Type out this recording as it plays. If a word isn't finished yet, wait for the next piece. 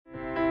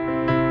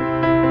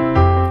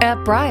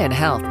At Bryan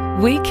Health,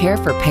 we care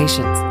for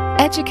patients,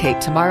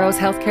 educate tomorrow's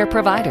healthcare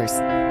providers,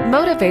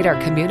 motivate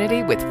our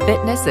community with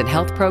fitness and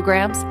health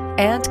programs,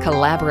 and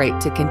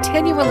collaborate to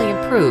continually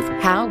improve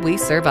how we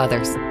serve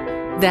others.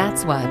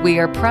 That's why we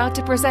are proud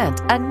to present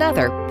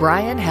another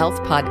Bryan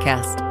Health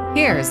podcast.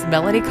 Here's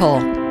Melanie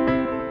Cole.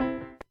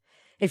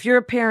 If you're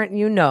a parent,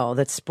 you know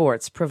that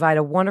sports provide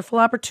a wonderful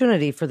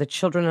opportunity for the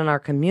children in our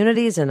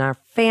communities and our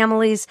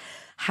families.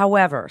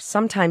 However,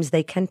 sometimes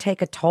they can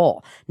take a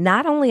toll,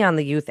 not only on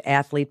the youth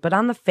athlete, but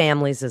on the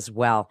families as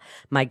well.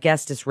 My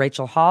guest is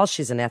Rachel Hall.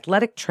 She's an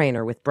athletic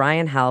trainer with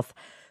Bryan Health.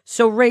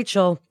 So,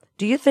 Rachel,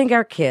 do you think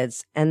our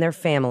kids and their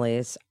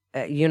families,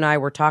 you and I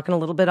were talking a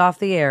little bit off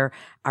the air,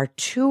 are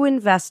too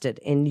invested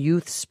in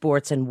youth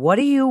sports? And what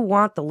do you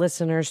want the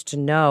listeners to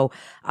know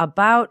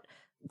about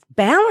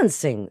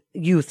balancing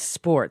youth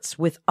sports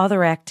with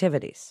other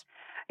activities?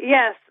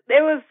 Yes,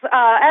 it was,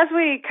 as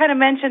we kind of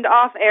mentioned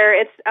off air,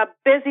 it's a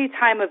busy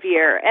time of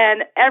year,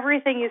 and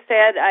everything you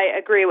said I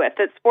agree with,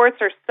 that sports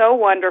are so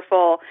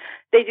wonderful.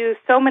 They do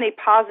so many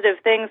positive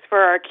things for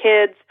our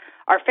kids,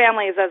 our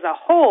families as a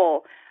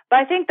whole, but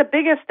I think the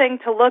biggest thing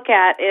to look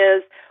at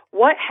is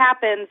what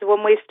happens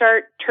when we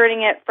start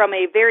turning it from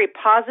a very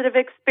positive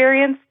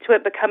experience to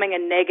it becoming a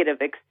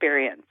negative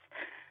experience.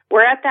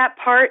 We're at that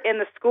part in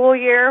the school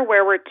year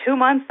where we're 2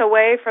 months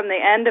away from the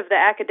end of the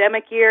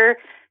academic year.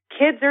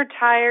 Kids are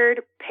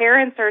tired,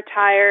 parents are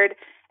tired,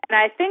 and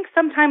I think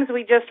sometimes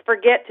we just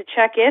forget to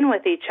check in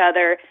with each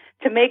other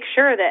to make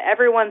sure that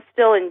everyone's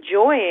still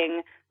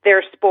enjoying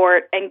their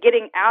sport and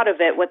getting out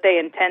of it what they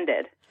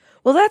intended.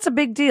 Well, that's a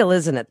big deal,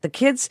 isn't it? The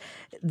kids,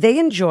 they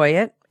enjoy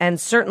it, and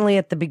certainly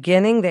at the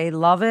beginning, they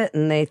love it,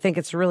 and they think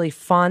it's really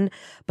fun,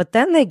 but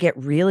then they get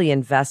really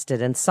invested,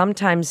 and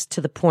sometimes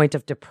to the point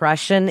of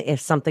depression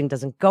if something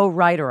doesn't go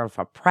right or if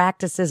a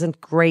practice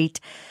isn't great.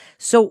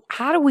 So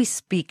how do we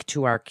speak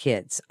to our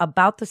kids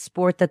about the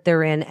sport that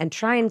they're in and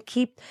try and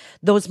keep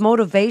those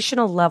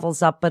motivational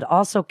levels up, but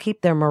also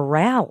keep their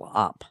morale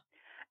up?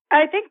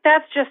 I think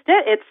that's just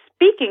it. It's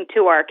speaking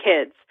to our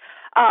kids.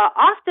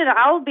 Often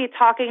I'll be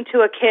talking to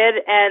a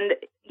kid and,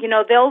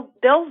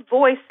 they'll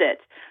voice it.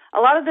 A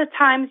lot of the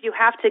times you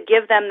have to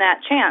give them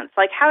that chance.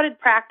 Like, how did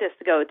practice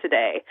go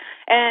today?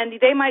 And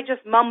they might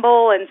just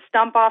mumble and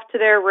stump off to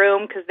their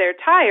room because they're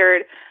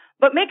tired,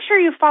 but make sure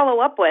you follow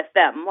up with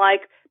them.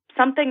 Like,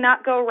 something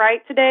not go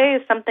right today?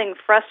 Is something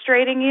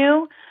frustrating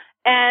you?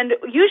 And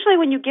usually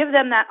when you give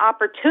them that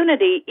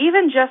opportunity,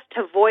 even just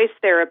to voice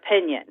their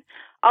opinion,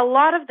 a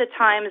lot of the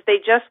times they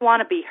just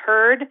want to be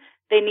heard.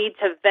 They need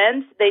to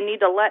vent. They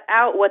need to let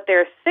out what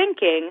they're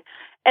thinking.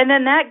 And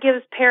then that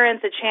gives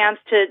parents a chance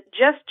to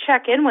just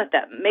check in with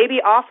them, maybe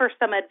offer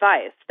some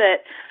advice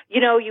that,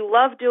 you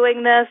love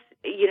doing this,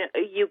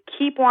 you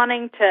keep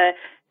wanting to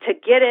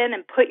get in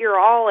and put your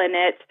all in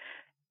it.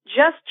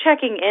 Just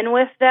checking in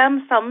with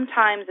them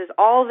sometimes is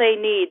all they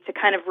need to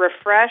kind of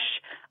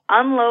refresh,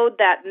 unload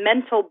that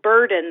mental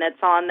burden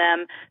that's on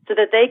them so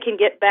that they can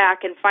get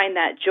back and find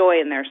that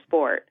joy in their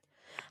sport.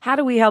 How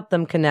do we help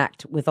them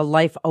connect with a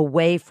life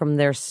away from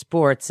their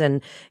sports?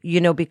 And,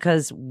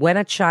 because when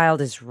a child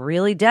is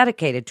really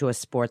dedicated to a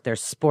sport,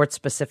 there's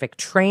sport-specific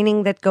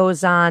training that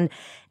goes on,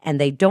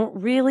 and they don't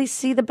really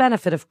see the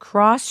benefit of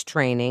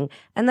cross-training.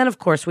 And then, of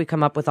course, we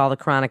come up with all the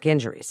chronic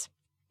injuries.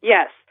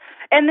 Yes.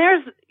 And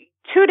there's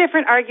two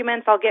different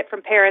arguments I'll get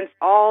from parents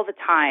all the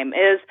time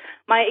is,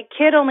 my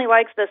kid only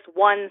likes this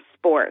one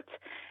sport.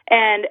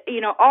 And,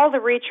 all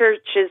the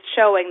research is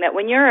showing that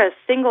when you're a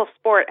single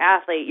sport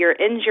athlete, your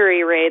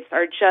injury rates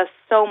are just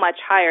so much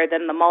higher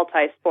than the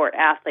multi-sport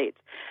athletes.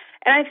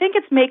 And I think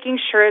it's making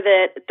sure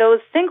that those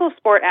single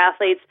sport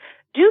athletes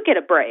do get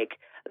a break,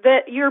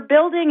 that you're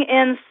building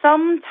in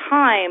some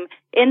time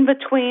in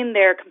between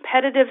their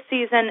competitive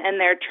season and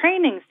their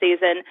training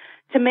season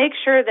to make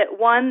sure that,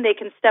 one, they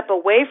can step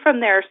away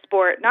from their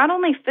sport, not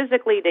only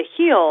physically to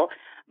heal,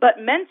 but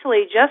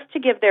mentally just to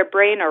give their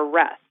brain a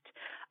rest.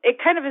 It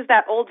kind of is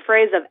that old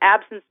phrase of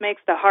absence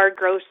makes the heart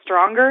grow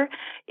stronger.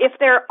 If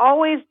they're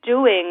always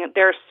doing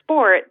their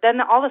sport,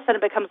 then all of a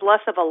sudden it becomes less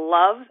of a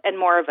love and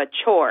more of a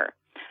chore.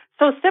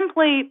 So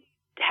simply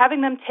having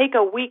them take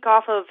a week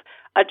off of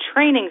a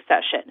training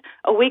session,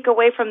 a week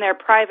away from their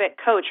private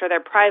coach or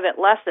their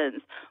private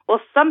lessons,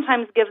 will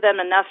sometimes give them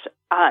enough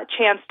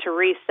chance to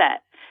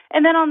reset.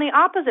 And then on the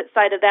opposite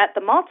side of that,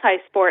 the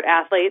multi-sport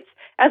athletes,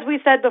 as we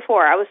said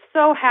before, I was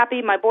so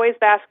happy my boys'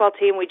 basketball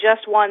team, we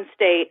just won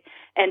state,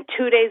 and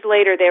 2 days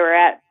later they were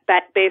at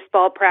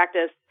baseball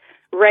practice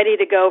ready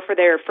to go for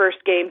their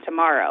first game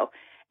tomorrow.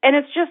 And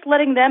it's just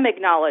letting them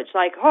acknowledge,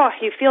 like, oh,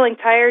 you feeling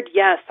tired?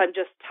 Yes, I'm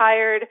just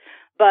tired,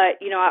 but,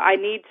 I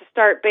need to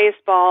start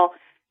baseball.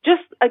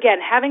 Just, again,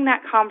 having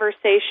that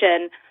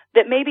conversation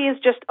that maybe is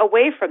just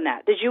away from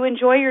that. Did you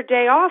enjoy your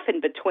day off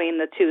in between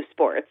the two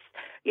sports?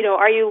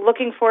 Are you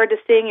looking forward to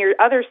seeing your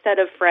other set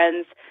of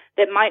friends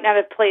that might not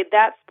have played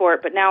that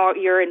sport, but now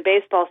you're in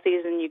baseball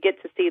season, you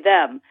get to see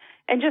them?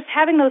 And just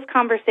having those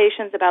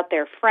conversations about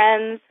their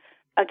friends.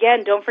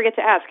 Again, don't forget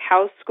to ask,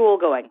 how's school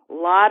going? A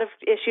lot of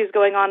issues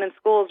going on in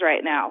schools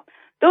right now.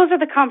 those are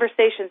the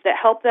conversations that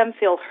help them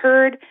feel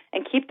heard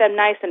and keep them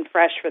nice and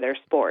fresh for their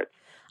sports.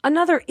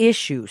 Another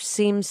issue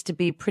seems to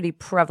be pretty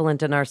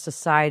prevalent in our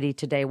society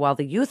today. While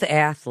the youth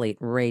athlete,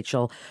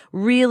 Rachel,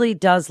 really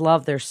does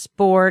love their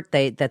sport,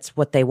 that's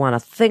what they want to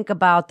think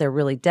about, they're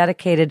really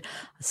dedicated,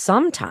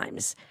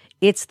 sometimes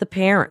it's the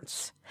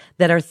parents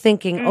that are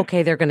thinking,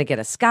 okay, they're going to get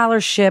a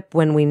scholarship,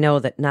 when we know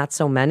that not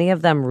so many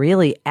of them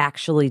really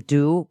actually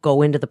do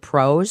go into the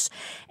pros.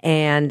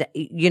 And,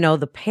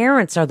 the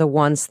parents are the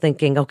ones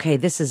thinking, okay,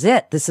 this is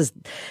it.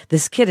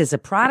 This kid is a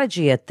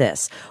prodigy at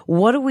this.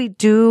 What do we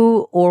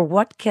do, or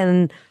what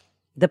can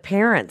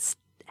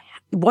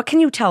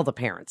you tell the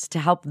parents to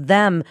help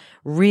them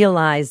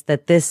realize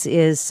that this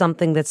is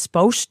something that's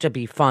supposed to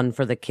be fun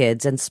for the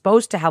kids and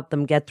supposed to help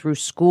them get through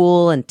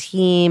school and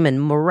team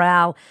and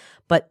morale,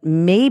 but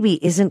maybe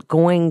isn't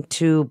going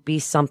to be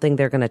something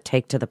they're going to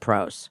take to the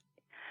pros?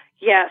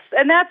 Yes,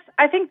 and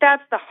I think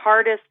that's the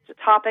hardest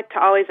topic to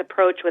always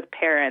approach with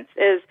parents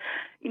is,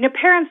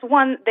 parents,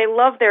 one, they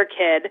love their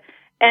kid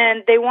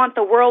and they want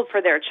the world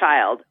for their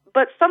child,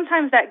 but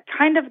sometimes that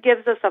kind of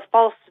gives us a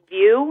false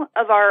view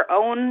of our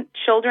own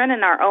children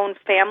and our own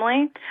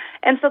family.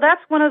 And so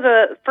that's one of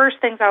the first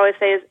things I always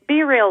say is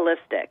be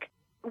realistic.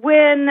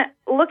 When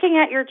looking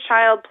at your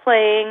child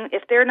playing,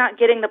 if they're not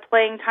getting the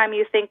playing time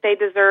you think they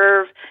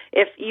deserve,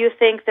 if you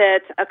think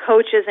that a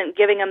coach isn't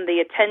giving them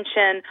the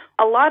attention,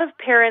 a lot of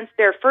parents,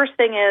 their first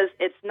thing is,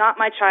 it's not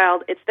my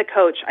child, it's the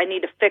coach, I need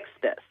to fix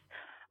this.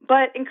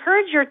 But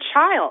encourage your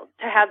child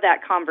to have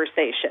that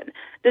conversation.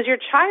 Does your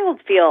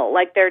child feel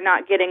like they're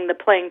not getting the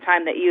playing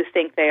time that you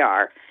think they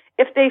are?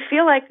 If they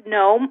feel like,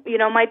 no,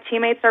 my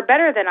teammates are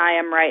better than I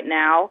am right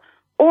now,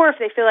 or if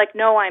they feel like,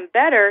 no, I'm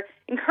better,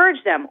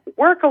 encourage them.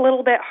 Work a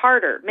little bit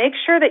harder. Make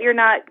sure that you're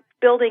not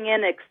building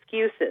in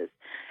excuses.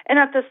 And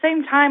at the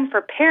same time,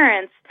 for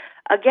parents,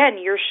 again,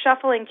 you're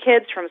shuffling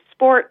kids from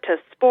sport to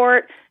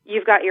sport.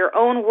 You've got your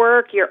own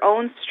work, your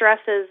own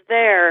stresses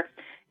there.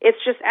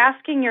 It's just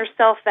asking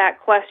yourself that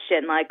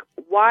question, like,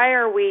 why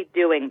are we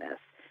doing this?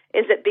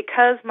 Is it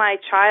because my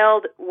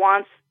child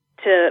wants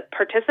to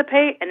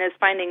participate and is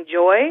finding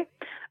joy?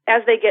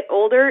 As they get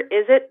older,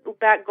 is it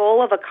that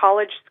goal of a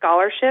college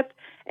scholarship?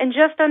 And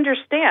just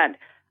understand,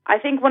 I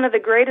think one of the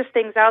greatest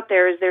things out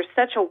there is there's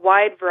such a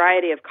wide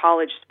variety of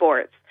college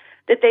sports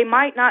that they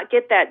might not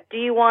get that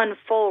D1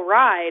 full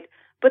ride,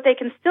 but they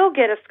can still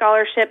get a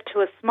scholarship to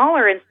a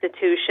smaller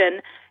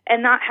institution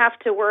and not have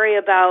to worry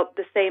about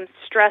the same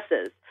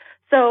stresses.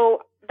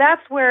 So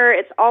that's where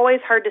it's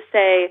always hard to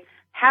say,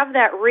 have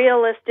that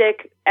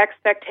realistic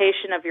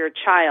expectation of your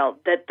child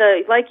that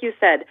like you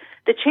said,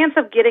 the chance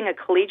of getting a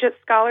collegiate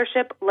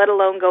scholarship, let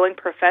alone going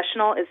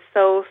professional, is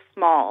so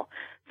small.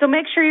 So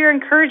make sure you're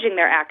encouraging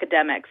their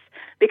academics,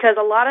 because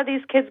a lot of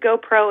these kids go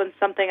pro in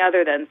something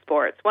other than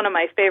sports. One of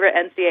my favorite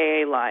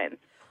NCAA lines.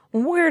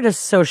 Where does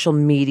social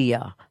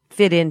media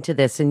fit into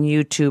this in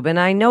YouTube? And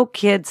I know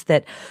kids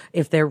that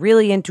if they're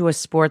really into a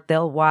sport,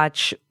 they'll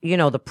watch,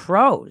 the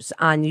pros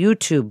on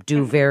YouTube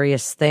do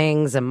various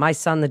things. And my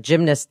son, the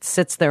gymnast,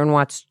 sits there and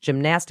watches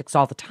gymnastics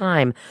all the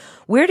time.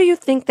 Where do you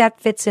think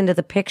that fits into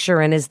the picture?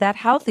 And is that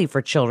healthy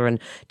for children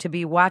to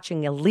be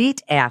watching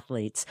elite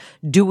athletes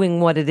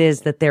doing what it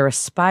is that they're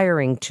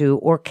aspiring to?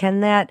 Or can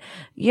that,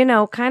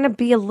 kind of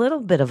be a little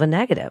bit of a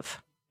negative?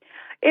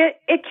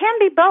 It can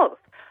be both.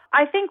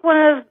 I think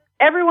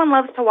everyone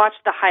loves to watch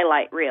the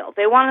highlight reel.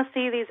 They want to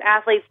see these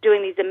athletes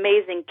doing these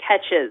amazing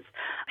catches,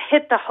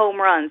 hit the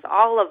home runs,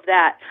 all of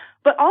that.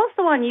 But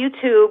also on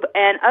YouTube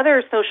and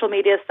other social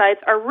media sites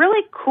are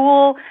really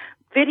cool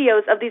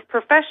videos of these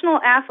professional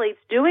athletes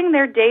doing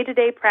their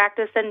day-to-day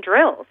practice and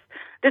drills,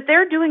 that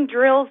they're doing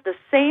drills the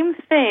same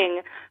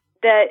thing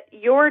that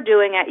you're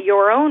doing at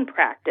your own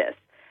practice.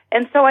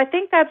 And so I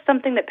think that's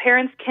something that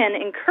parents can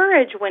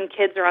encourage when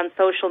kids are on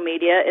social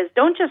media is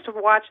don't just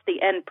watch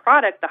the end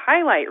product, the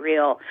highlight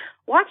reel.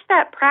 Watch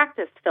that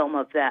practice film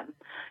of them.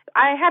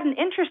 I had an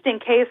interesting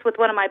case with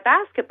one of my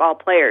basketball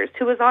players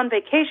who was on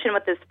vacation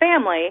with his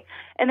family,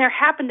 and there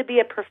happened to be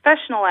a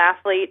professional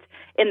athlete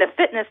in the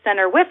fitness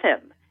center with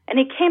him. And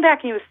he came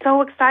back and he was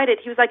so excited.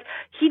 He was like,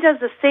 he does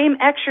the same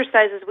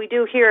exercises we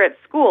do here at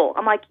school.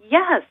 I'm like,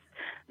 yes,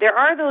 there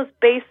are those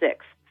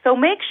basics. So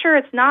make sure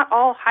it's not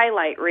all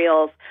highlight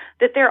reels,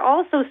 that they're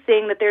also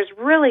seeing that there's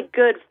really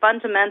good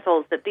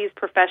fundamentals that these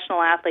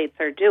professional athletes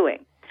are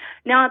doing.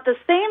 Now, at the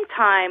same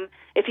time,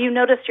 if you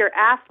notice your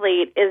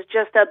athlete is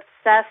just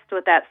obsessed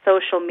with that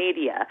social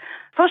media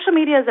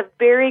is a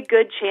very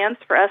good chance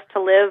for us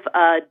to live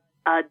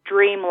a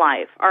dream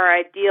life, our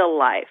ideal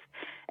life.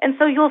 And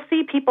so you'll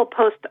see people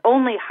post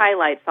only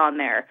highlights on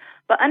there.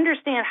 But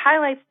understand,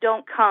 highlights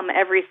don't come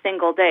every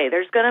single day.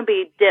 There's going to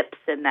be dips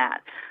in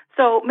that.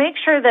 So make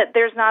sure that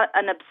there's not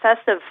an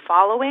obsessive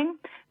following.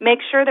 Make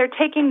sure they're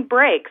taking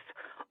breaks,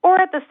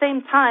 or at the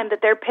same time that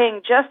they're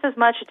paying just as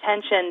much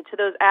attention to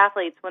those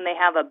athletes when they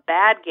have a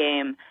bad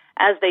game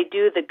as they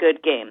do the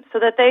good game, so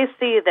that they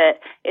see that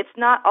it's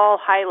not all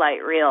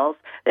highlight reels,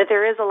 that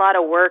there is a lot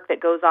of work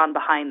that goes on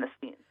behind the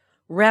scenes.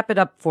 wrap it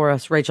up for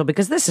us, Rachel,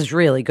 because this is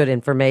really good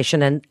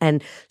information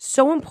and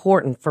so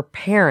important for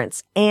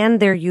parents and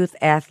their youth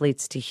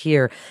athletes to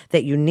hear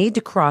that you need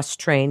to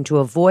cross-train to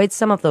avoid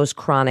some of those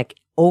chronic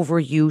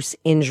overuse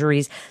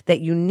injuries,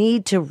 that you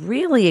need to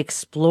really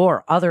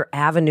explore other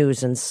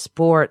avenues in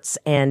sports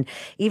and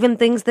even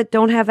things that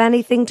don't have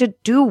anything to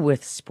do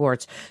with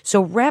sports.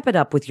 So wrap it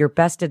up with your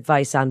best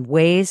advice on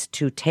ways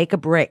to take a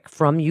break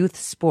from youth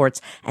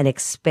sports and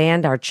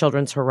expand our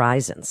children's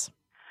horizons.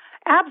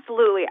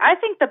 Absolutely. I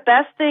think the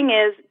best thing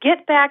is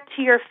get back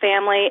to your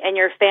family and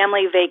your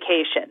family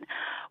vacation.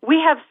 We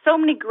have so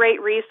many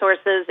great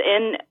resources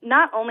in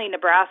not only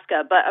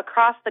Nebraska, but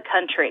across the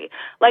country.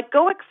 Like,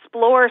 go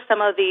explore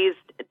some of these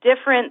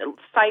different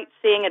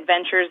sightseeing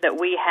adventures that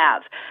we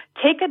have.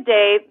 Take a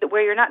day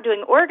where you're not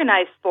doing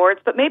organized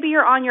sports, but maybe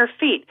you're on your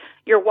feet.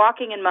 You're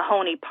walking in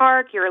Mahoney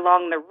Park, you're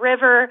along the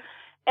river,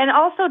 and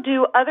also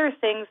do other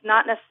things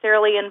not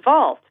necessarily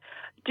involved.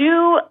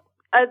 Do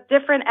a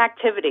different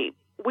activity.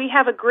 We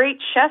have a great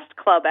chess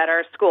club at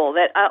our school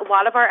that a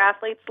lot of our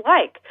athletes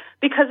like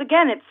because,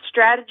 again, it's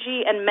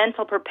strategy and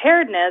mental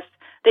preparedness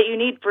that you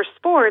need for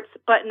sports,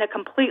 but in a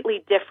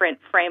completely different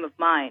frame of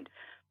mind.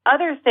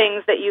 Other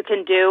things that you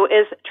can do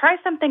is try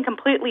something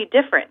completely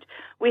different.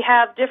 We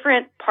have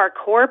different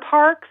parkour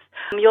parks.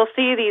 You'll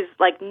see these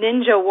like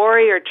ninja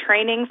warrior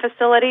training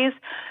facilities.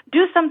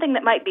 Do something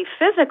that might be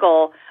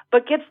physical,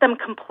 but gets them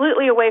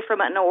completely away from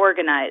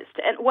unorganized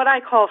and what I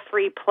call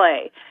free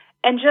play.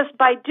 And just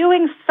by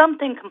doing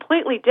something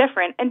completely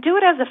different, and do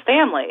it as a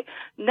family,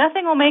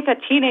 nothing will make a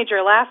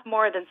teenager laugh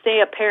more than, say,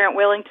 a parent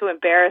willing to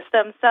embarrass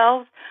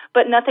themselves,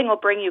 but nothing will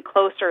bring you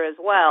closer as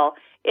well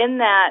in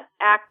that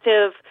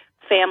active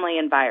family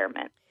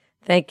environment.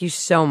 Thank you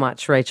so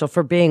much, Rachel,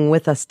 for being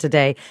with us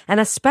today.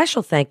 And a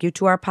special thank you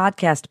to our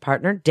podcast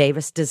partner,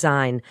 Davis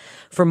Design.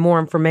 For more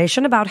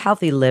information about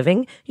healthy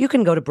living, you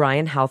can go to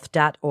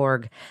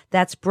bryanhealth.org.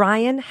 That's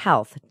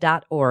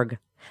bryanhealth.org.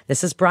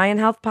 This is Bryan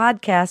Health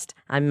Podcast.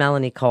 I'm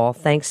Melanie Cole.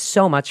 Thanks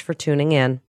so much for tuning in.